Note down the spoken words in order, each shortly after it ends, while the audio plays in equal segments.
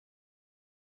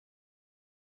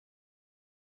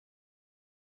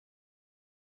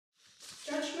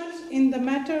Judgment in the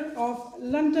matter of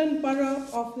London Borough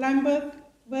of Lambeth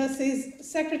versus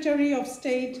Secretary of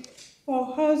State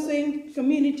for Housing,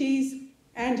 Communities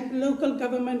and Local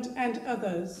Government and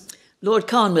others. Lord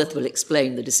Carnmouth will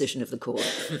explain the decision of the court.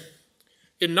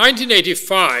 In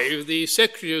 1985, the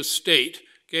Secretary of State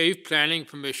gave planning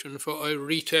permission for a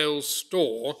retail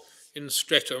store in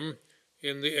Streatham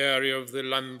in the area of the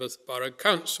Lambeth Borough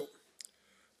Council.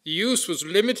 The use was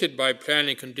limited by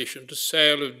planning condition to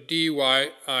sale of DIY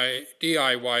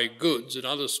goods and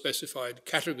other specified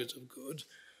categories of goods,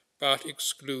 but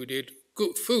excluded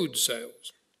food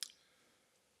sales.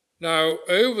 Now,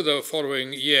 over the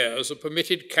following years, the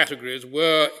permitted categories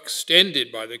were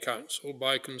extended by the Council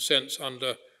by consents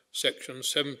under Section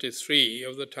 73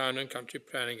 of the Town and Country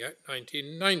Planning Act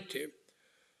 1990.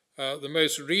 The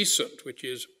most recent, which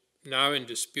is now in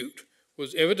dispute,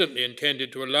 was evidently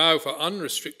intended to allow for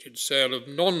unrestricted sale of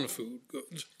non-food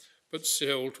goods, but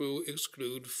still to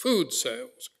exclude food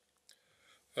sales.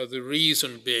 The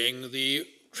reason being the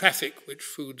traffic which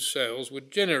food sales would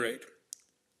generate.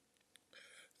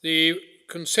 The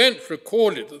consent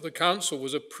recorded that the Council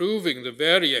was approving the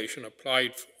variation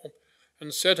applied for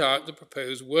and set out the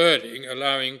proposed wording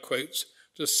allowing, quotes,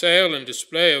 the sale and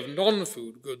display of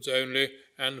non-food goods only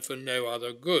and for no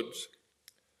other goods.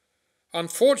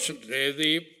 Unfortunately,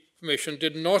 the permission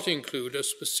did not include a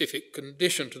specific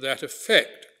condition to that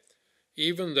effect,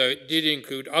 even though it did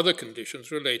include other conditions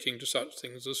relating to such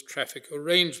things as traffic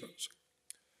arrangements.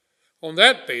 On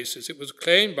that basis, it was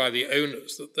claimed by the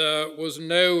owners that there was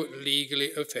no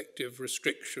legally effective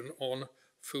restriction on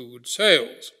food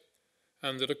sales,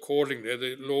 and that accordingly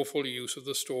the lawful use of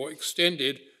the store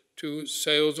extended to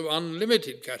sales of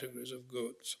unlimited categories of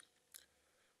goods.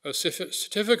 A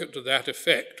certificate to that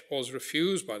effect was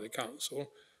refused by the Council,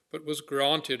 but was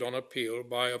granted on appeal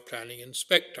by a planning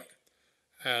inspector,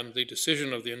 and the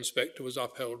decision of the inspector was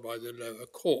upheld by the lower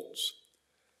courts.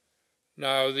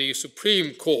 Now, the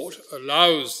Supreme Court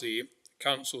allows the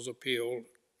Council's appeal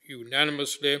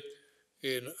unanimously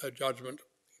in a judgment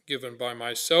given by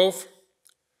myself.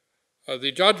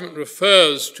 The judgment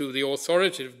refers to the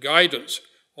authoritative guidance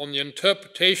on the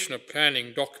interpretation of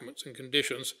planning documents and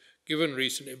conditions given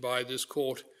recently by this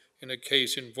court in a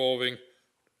case involving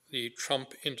the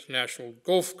Trump International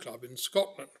Golf Club in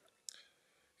Scotland.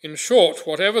 In short,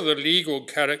 whatever the legal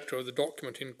character of the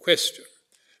document in question,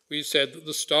 we said that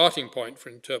the starting point for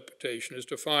interpretation is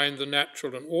to find the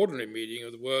natural and ordinary meaning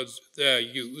of the words there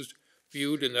used,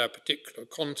 viewed in their particular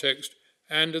context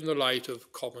and in the light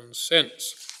of common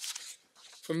sense.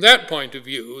 From that point of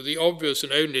view, the obvious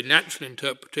and only natural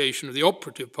interpretation of the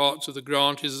operative parts of the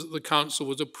grant is that the Council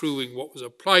was approving what was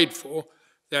applied for,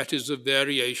 that is, the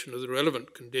variation of the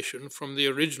relevant condition from the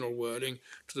original wording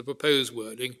to the proposed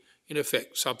wording, in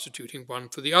effect substituting one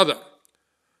for the other.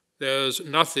 There's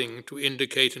nothing to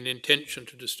indicate an intention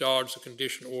to discharge the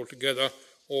condition altogether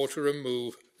or to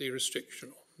remove the restriction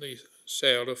on the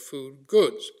sale of food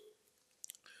goods.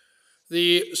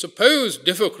 The supposed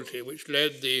difficulty which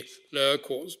led the lower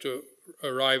courts to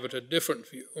arrive at a different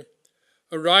view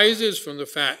arises from the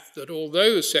fact that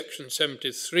although Section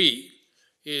 73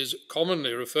 is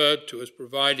commonly referred to as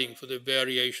providing for the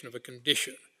variation of a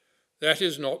condition, that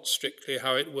is not strictly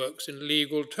how it works in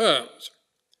legal terms.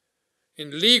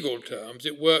 In legal terms,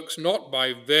 it works not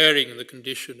by varying the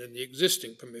condition in the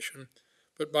existing permission,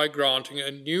 but by granting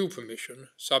a new permission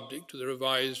subject to the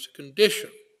revised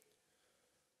condition.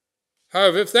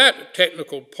 However, if that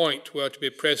technical point were to be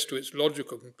pressed to its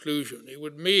logical conclusion, it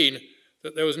would mean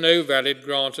that there was no valid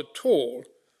grant at all,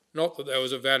 not that there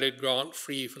was a valid grant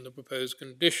free from the proposed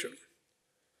condition.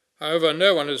 However,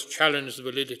 no one has challenged the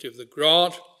validity of the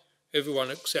grant.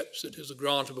 Everyone accepts that it is a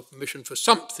grant of a permission for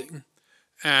something,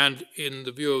 and in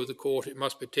the view of the court, it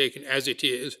must be taken as it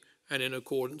is and in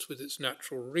accordance with its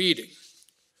natural reading.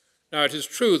 Now, it is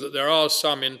true that there are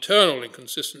some internal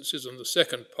inconsistencies in the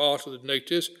second part of the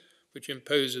notice, which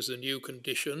imposes the new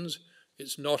conditions.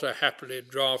 It's not a happily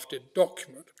drafted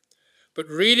document. But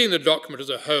reading the document as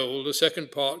a whole, the second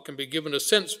part can be given a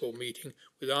sensible meaning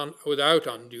without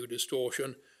undue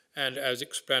distortion and as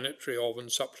explanatory of and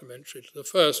supplementary to the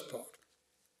first part.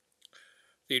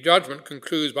 The judgment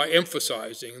concludes by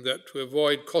emphasising that to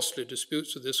avoid costly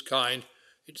disputes of this kind,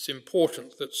 it's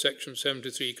important that Section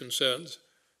 73 concerns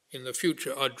in the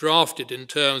future are drafted in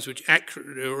terms which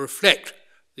accurately reflect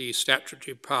the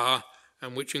statutory power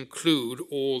and which include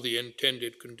all the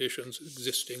intended conditions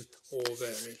existing or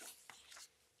varied.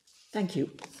 Thank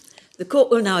you. The court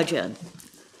will now adjourn.